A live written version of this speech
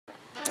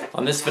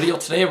On this video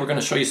today, we're going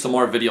to show you some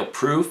more video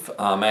proof.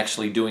 I'm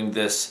actually doing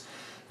this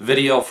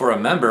video for a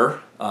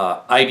member.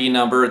 ID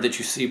number that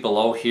you see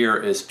below here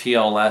is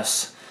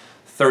PLS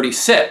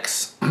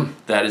 36.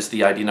 That is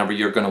the ID number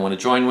you're going to want to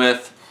join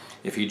with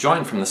if you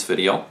join from this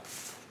video.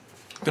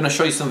 I'm going to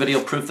show you some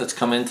video proof that's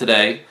come in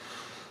today.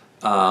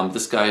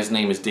 This guy's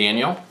name is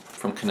Daniel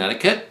from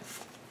Connecticut.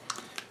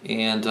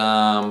 And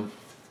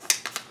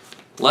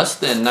less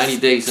than 90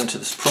 days into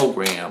this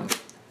program,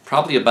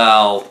 probably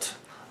about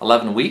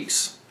 11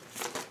 weeks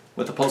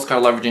with the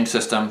postcard leveraging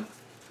system,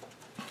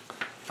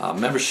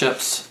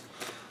 memberships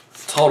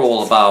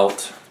total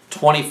about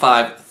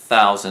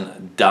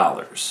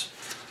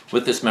 $25,000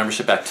 with this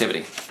membership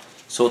activity.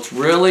 So it's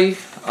really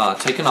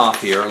taken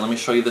off here. Let me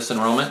show you this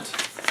enrollment.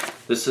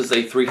 This is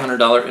a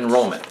 $300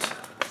 enrollment.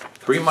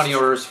 3 money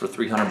orders for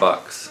 300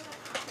 bucks.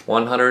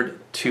 100,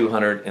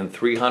 200, and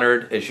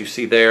 300, as you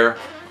see there.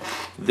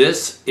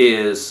 This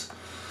is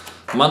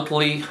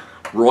monthly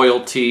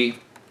royalty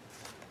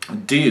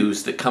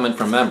dues that come in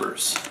from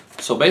members.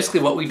 So basically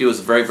what we do is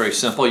very, very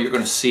simple. You're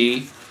going to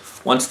see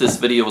once this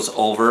video is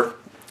over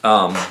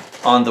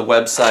on the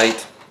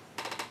website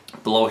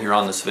below here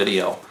on this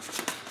video,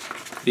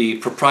 the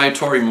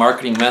proprietary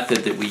marketing method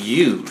that we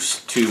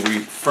use to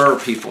refer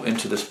people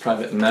into this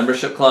private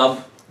membership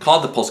club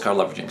called the Postcard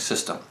Leveraging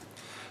System.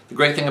 The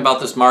great thing about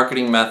this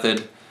marketing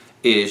method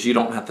is you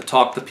don't have to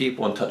talk to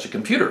people and touch a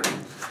computer.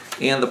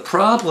 And the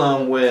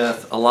problem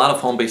with a lot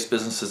of home-based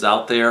businesses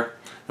out there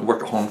and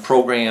work-at-home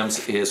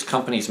programs is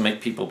companies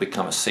make people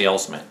become a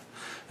salesman.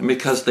 And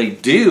because they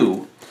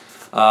do,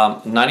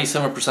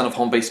 97% of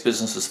home-based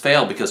businesses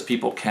fail because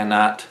people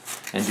cannot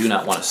and do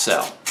not want to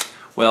sell.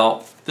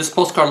 Well, this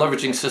postcard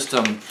leveraging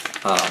system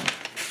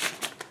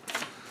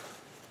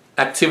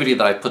activity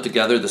that I put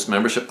together, this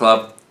membership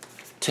club,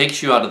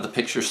 takes you out of the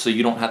picture so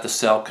you don't have to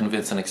sell,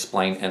 convince, and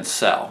explain and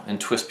sell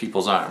and twist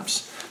people's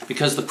arms.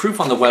 Because the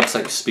proof on the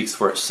website speaks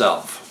for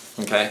itself.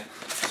 Okay,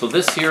 so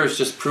this here is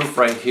just proof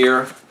right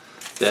here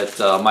that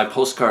my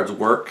postcards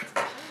work.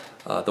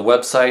 The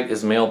website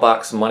is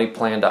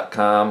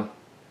mailboxmoneyplan.com.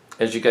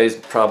 As you guys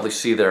probably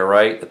see there,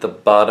 right at the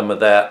bottom of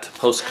that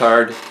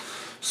postcard,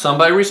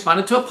 somebody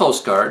responded to a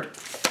postcard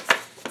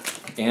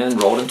and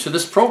enrolled into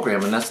this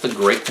program. And that's the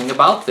great thing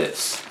about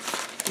this,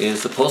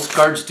 is the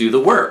postcards do the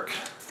work.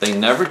 They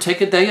never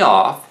take a day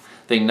off.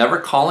 They never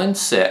call in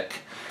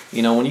sick.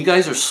 You know, when you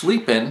guys are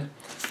sleeping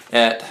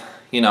at,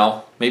 you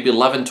know, maybe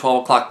 11,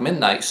 12 o'clock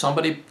midnight,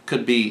 somebody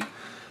could be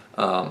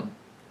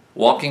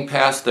walking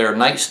past their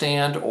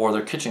nightstand or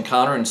their kitchen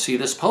counter and see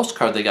this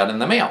postcard they got in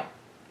the mail.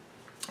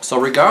 So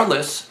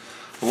regardless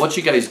of what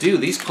you guys do,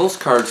 these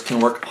postcards can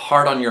work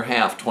hard on your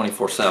half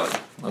 24/7.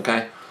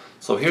 Okay,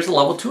 so here's a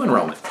level 2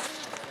 enrollment.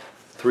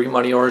 3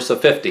 money orders of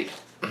 50.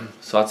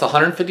 So that's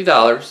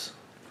 $150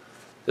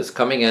 that's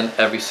coming in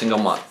every single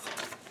month.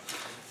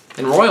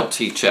 And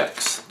royalty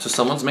checks to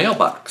someone's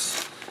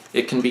mailbox.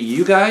 It can be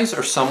you guys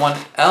or someone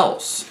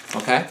else.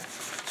 Okay,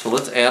 so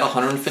let's add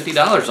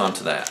 $150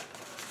 onto that,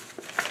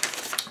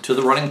 to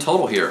the running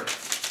total here.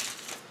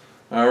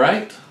 All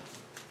right,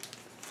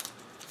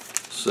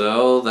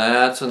 so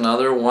that's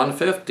another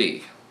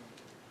 $150.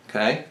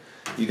 Okay,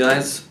 you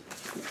guys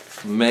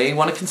may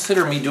want to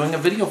consider me doing a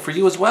video for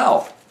you as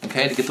well,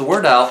 okay, to get the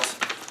word out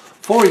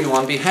for you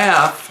on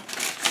behalf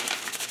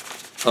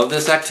of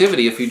this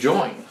activity if you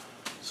join.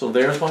 So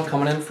there's one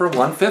coming in for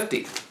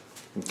 $150.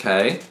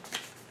 Okay,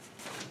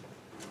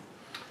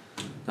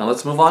 now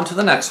let's move on to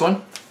the next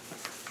one.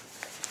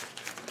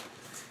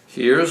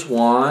 Here's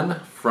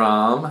one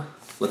from,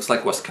 looks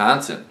like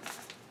Wisconsin.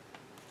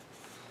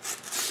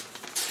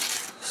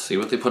 See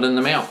what they put in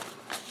the mail.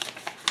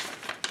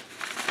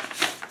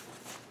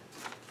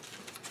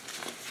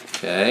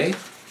 Okay,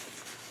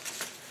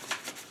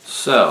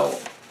 so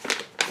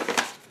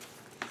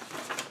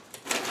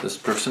this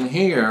person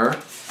here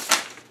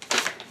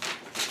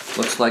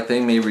looks like they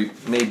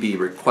may be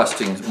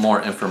requesting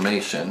more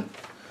information.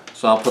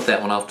 So I'll put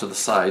that one off to the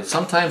side.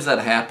 Sometimes that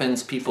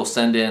happens. People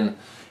send in,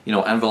 you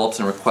know, envelopes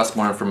and request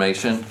more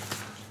information.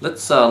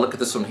 Let's look at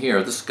this one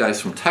here. This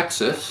guy's from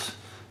Texas.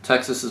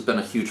 Texas has been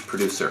a huge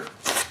producer.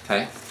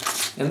 Okay,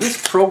 and this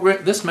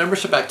program, this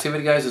membership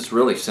activity, guys, is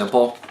really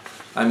simple.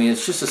 I mean,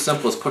 it's just as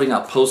simple as putting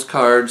out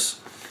postcards,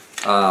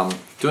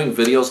 doing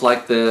videos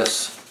like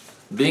this,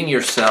 being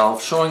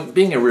yourself,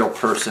 being a real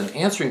person,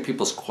 answering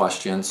people's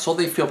questions so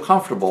they feel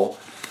comfortable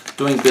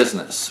doing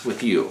business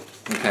with you,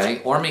 okay,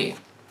 or me.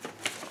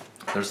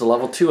 There's the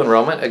level 2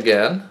 enrollment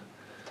again.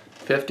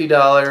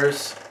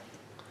 $50,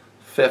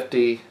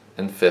 50,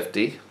 and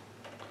 50.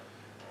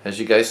 As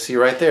you guys see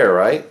right there,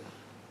 right?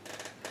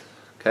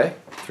 Okay,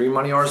 3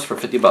 money orders for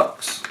 50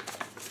 bucks.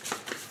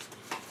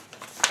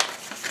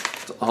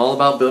 It's all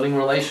about building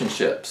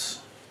relationships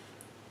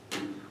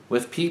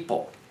with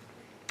people.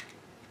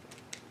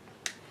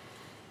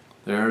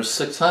 There's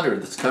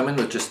 600 that's coming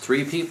with just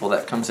 3 people.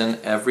 That comes in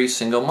every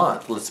single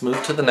month. Let's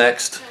move to the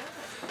next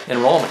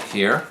enrollment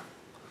here.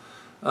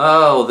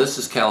 Oh, this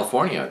is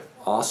California.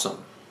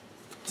 Awesome.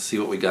 Let's see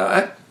what we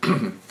got.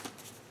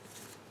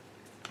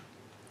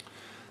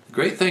 The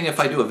great thing if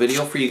I do a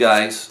video for you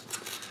guys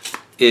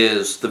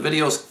is the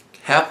videos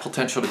have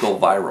potential to go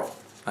viral.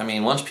 I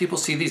mean, once people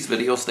see these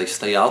videos, they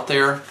stay out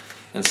there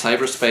in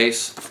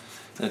cyberspace,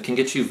 and it can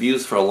get you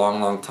views for a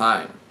long, long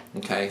time.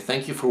 Okay,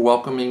 thank you for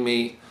welcoming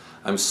me.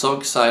 I'm so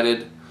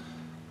excited,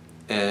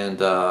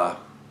 and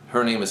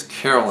her name is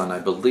Carolyn, I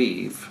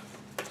believe,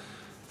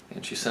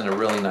 and she sent a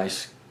really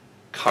nice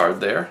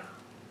card there.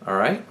 All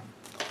right,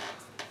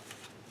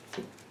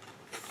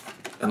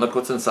 and look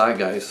what's inside,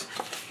 guys.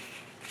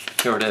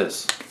 Here it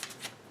is.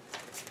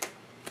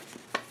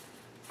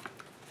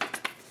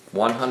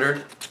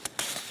 100,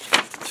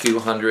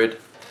 200,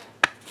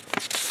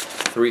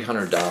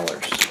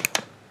 $300.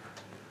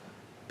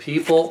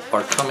 People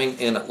are coming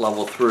in at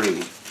level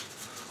 3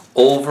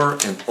 over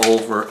and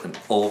over and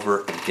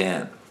over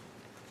again.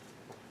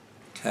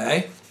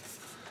 Okay?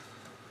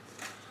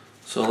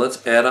 So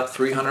let's add up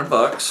 300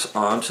 bucks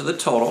onto the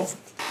total.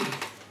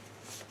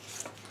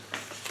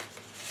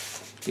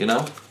 You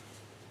know?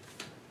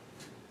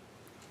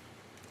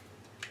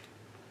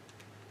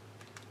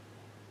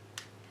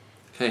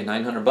 Okay,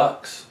 900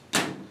 bucks.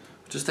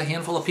 Just a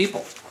handful of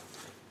people.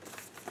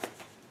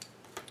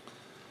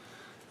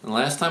 And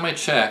last time I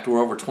checked, we're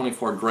over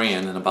 24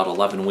 grand in about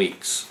 11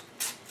 weeks.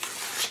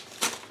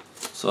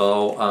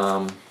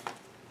 So,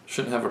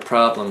 shouldn't have a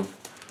problem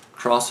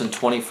crossing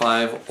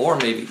 25 or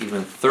maybe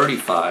even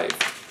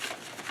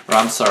 35, or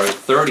I'm sorry,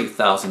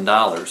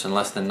 $30,000 in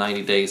less than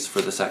 90 days for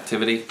this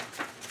activity.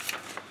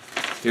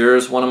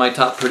 Here's one of my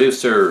top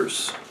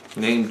producers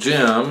named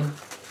Jim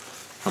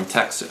from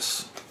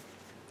Texas.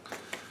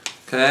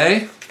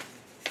 Okay.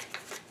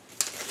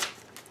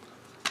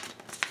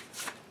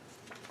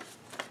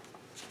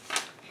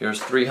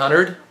 Here's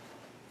 300,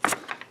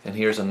 and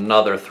here's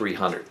another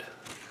 300.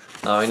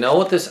 Now I know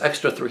what this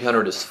extra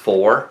 300 is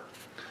for.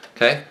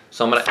 Okay,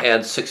 so I'm going to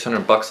add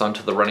 600 bucks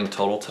onto the running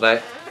total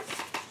today.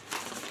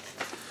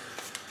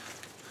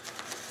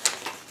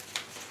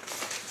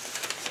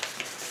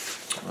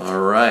 All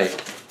right.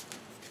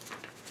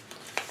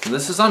 And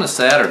this is on a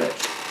Saturday.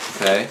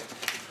 Okay.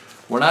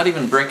 We're not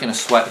even breaking a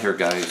sweat here,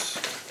 guys.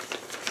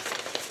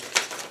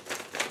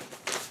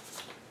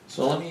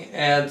 So let me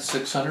add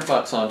 600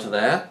 bucks onto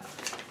that.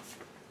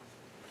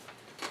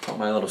 Put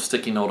my little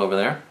sticky note over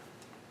there.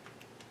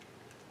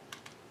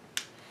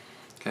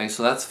 Okay,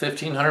 so that's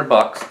 1,500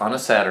 bucks on a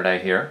Saturday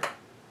here.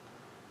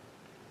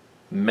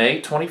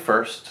 May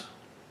 21st,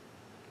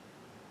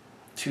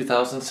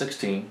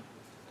 2016.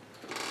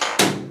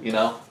 You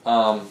know,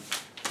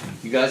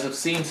 you guys have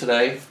seen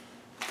today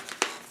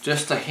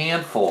just a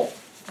handful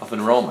of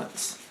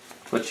enrollments.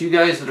 But you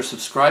guys that are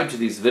subscribed to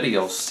these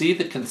videos see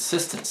the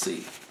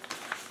consistency,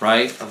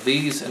 right, of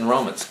these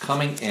enrollments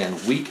coming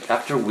in week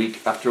after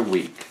week after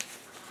week,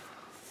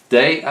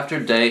 day after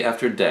day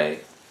after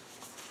day,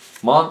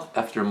 month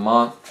after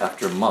month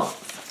after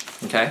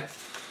month. Okay?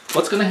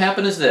 What's going to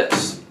happen is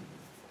this.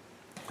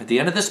 At the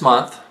end of this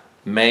month,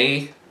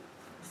 May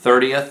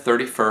 30th,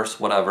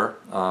 31st, whatever,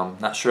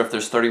 not sure if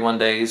there's 31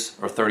 days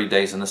or 30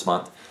 days in this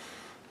month,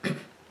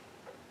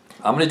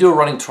 I'm going to do a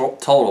running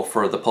total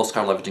for the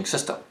postcard leveraging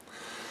system.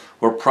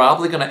 We're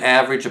probably going to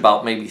average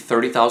about maybe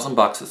 30,000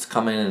 bucks that's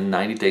coming in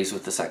 90 days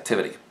with this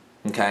activity.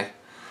 Okay?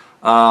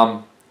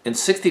 In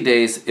 60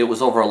 days, it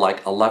was over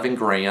like 11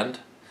 grand.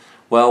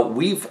 Well,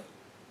 we've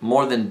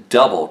more than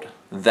doubled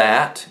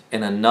that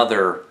in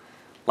another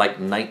like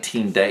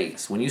 19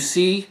 days. When you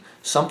see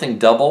something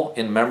double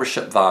in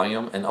membership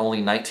volume in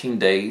only 19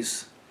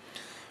 days,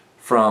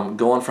 from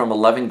going from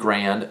 11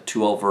 grand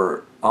to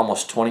over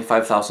almost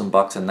 25,000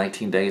 bucks in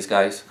 19 days,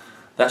 guys,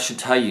 that should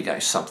tell you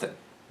guys something.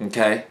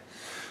 Okay?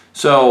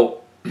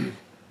 So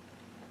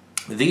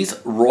these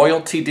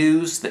royalty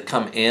dues that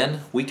come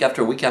in week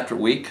after week after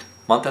week,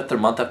 month after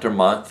month after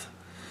month,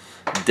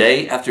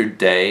 day after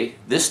day,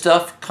 this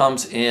stuff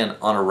comes in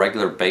on a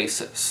regular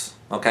basis.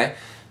 Okay?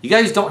 You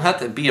guys don't have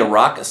to be a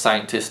rocket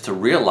scientist to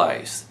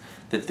realize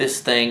that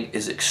this thing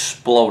is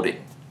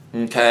exploding.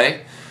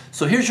 Okay?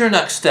 So here's your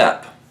next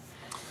step.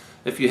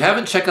 If you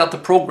haven't checked out the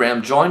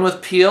program, join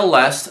with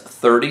PLS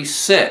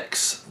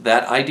 36.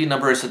 That ID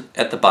number is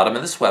at the bottom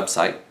of this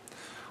website.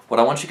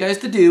 What I want you guys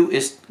to do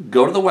is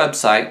go to the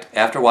website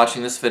after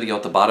watching this video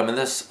at the bottom of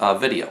this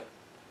video.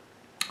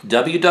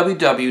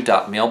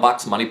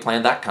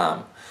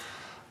 www.mailboxmoneyplan.com.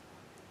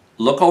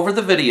 Look over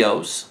the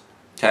videos,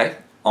 okay,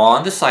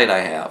 on the site I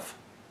have.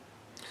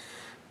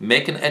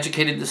 Make an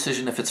educated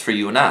decision if it's for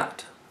you or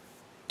not.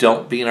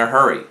 Don't be in a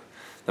hurry.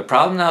 The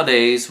problem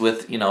nowadays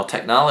with,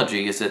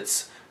 technology is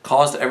it's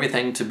caused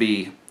everything to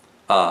be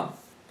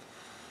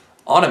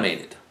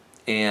automated,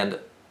 and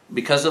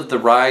because of the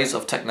rise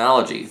of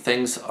technology,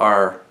 things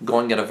are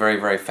going at a very,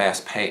 very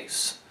fast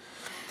pace.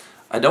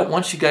 I don't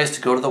want you guys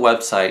to go to the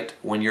website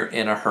when you're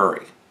in a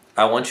hurry.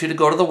 I want you to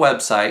go to the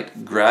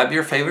website, grab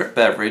your favorite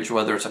beverage,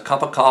 whether it's a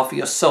cup of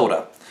coffee, a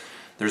soda.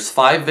 There's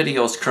 5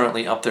 videos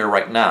currently up there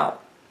right now.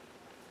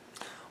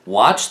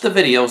 Watch the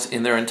videos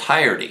in their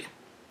entirety,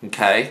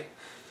 okay?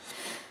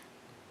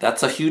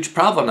 That's a huge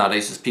problem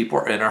nowadays, is people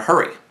are in a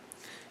hurry.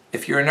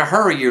 if you're in a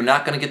hurry, you're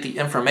not going to get the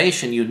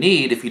information you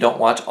need if you don't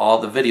watch all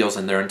the videos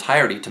in their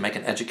entirety to make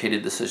an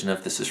educated decision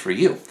if this is for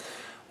you.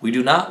 We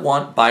do not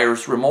want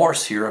buyer's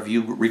remorse here of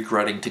you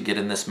regretting to get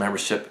in this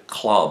membership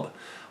club.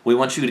 We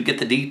want you to get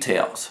the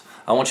details.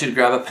 I want you to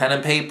grab a pen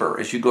and paper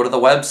as you go to the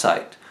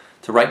website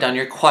to write down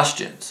your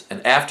questions.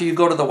 And after you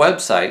go to the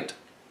website,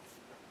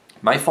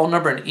 my phone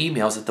number and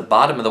email is at the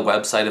bottom of the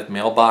website of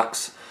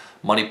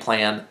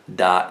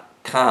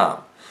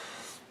mailboxmoneyplan.com.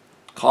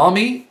 Call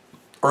me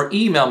or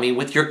email me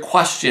with your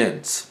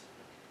questions.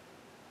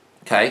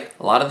 Okay?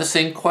 A lot of the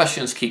same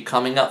questions keep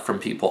coming up from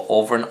people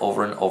over and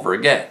over and over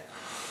again.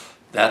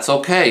 That's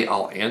okay.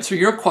 I'll answer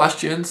your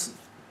questions.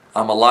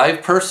 I'm a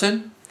live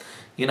person,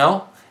 you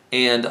know,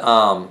 and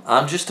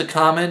I'm just a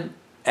common,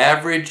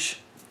 average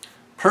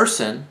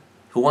person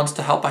who wants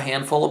to help a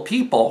handful of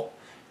people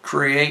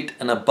create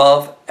an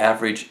above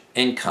average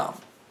income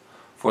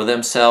for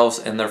themselves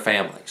and their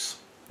families.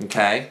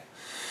 Okay?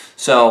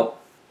 So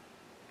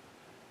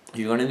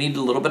you're going to need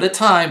a little bit of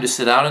time to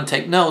sit down and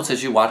take notes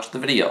as you watch the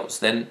videos.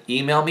 Then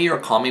email me or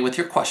call me with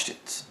your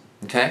questions.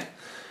 Okay?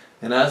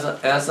 And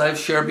as I've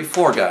shared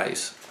before,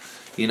 guys,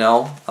 you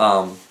know,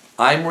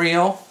 I'm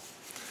real.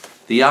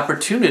 The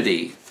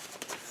opportunity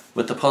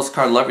with the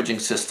postcard leveraging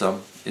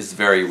system is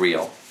very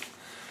real.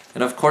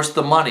 And of course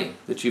the money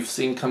that you've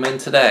seen come in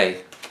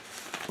today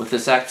with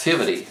this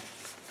activity,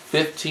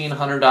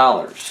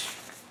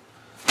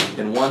 $1,500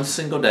 in one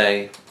single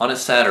day on a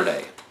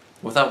Saturday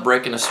without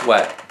breaking a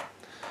sweat,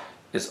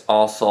 is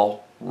also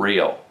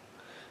real.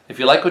 If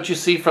you like what you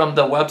see from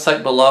the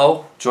website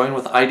below, join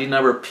with ID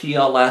number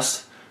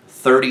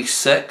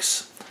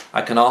PLS36.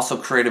 I can also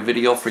create a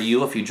video for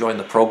you if you join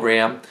the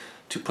program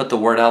to put the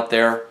word out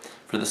there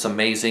for this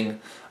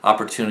amazing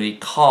opportunity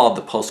called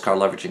the Postcard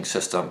Leveraging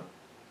System.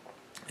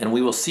 And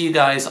we will see you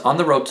guys on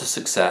the road to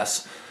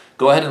success.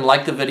 Go ahead and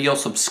like the video,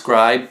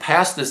 subscribe,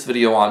 pass this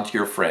video on to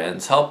your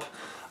friends. Help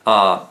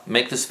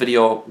make this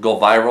video go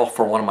viral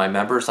for one of my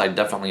members. I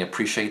definitely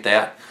appreciate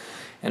that.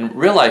 And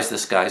realize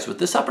this, guys, with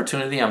this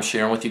opportunity I'm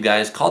sharing with you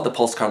guys called the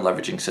Postcard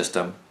Leveraging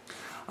System,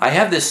 I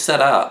have this set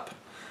up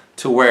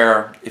to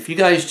where if you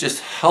guys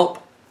just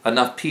help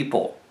enough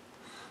people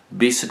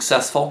be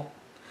successful,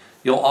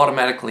 you'll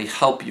automatically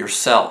help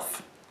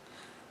yourself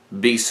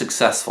be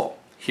successful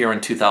here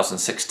in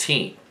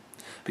 2016.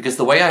 Because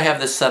the way I have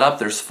this set up,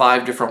 there's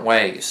 5 different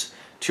ways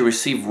to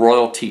receive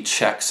royalty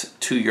checks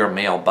to your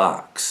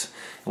mailbox.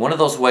 And one of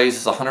those ways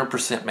is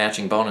 100%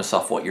 matching bonus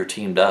off what your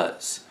team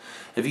does.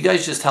 If you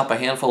guys just help a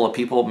handful of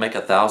people make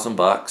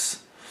 $1,000,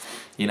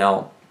 you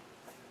know,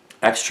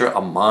 extra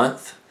a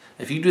month,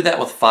 if you do that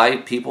with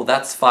 5 people,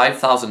 that's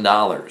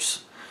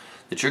 $5,000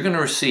 that you're going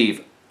to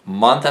receive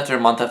month after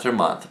month after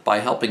month by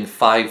helping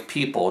 5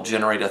 people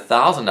generate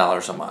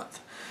 $1,000 a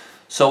month.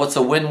 So it's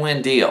a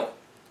win-win deal,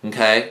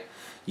 okay?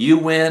 You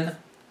win,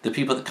 the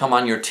people that come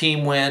on your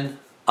team win,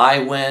 I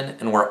win,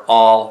 and we're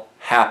all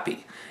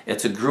happy.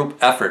 It's a group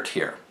effort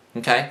here,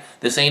 okay?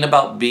 This ain't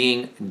about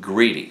being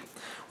greedy.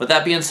 With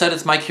that being said,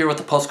 it's Mike here with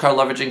the Postcard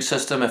Leveraging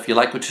System. If you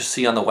like what you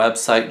see on the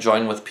website,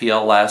 join with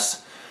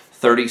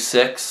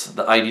PLS36.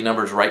 The ID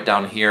number is right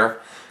down here.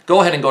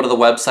 Go ahead and go to the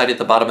website at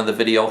the bottom of the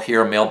video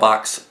here,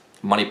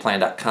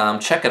 mailboxmoneyplan.com.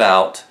 Check it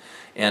out.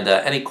 And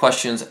any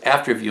questions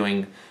after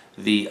viewing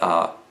the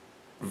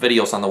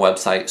videos on the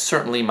website,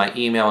 certainly my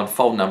email and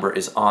phone number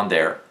is on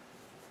there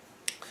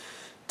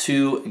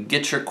to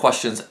get your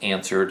questions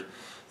answered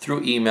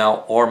through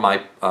email or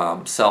my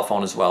cell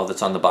phone as well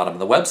that's on the bottom of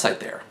the website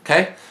there.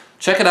 Okay?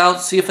 Check it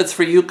out, see if it's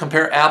for you,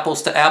 compare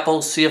apples to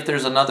apples, see if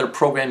there's another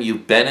program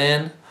you've been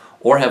in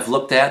or have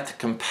looked at that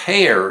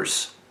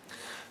compares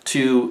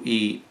to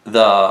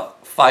the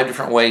 5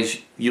 different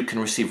ways you can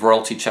receive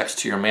royalty checks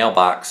to your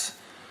mailbox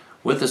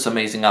with this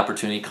amazing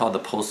opportunity called the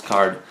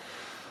Postcard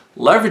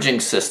Leveraging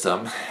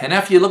System. And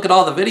after you look at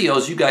all the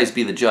videos, you guys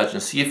be the judge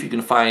and see if you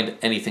can find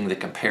anything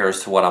that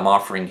compares to what I'm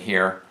offering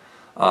here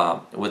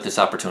with this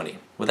opportunity.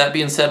 With that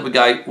being said,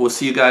 we'll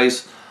see you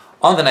guys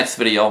on the next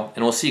video,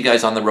 and we'll see you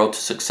guys on the road to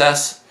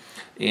success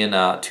in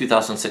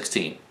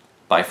 2016.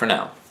 Bye for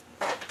now.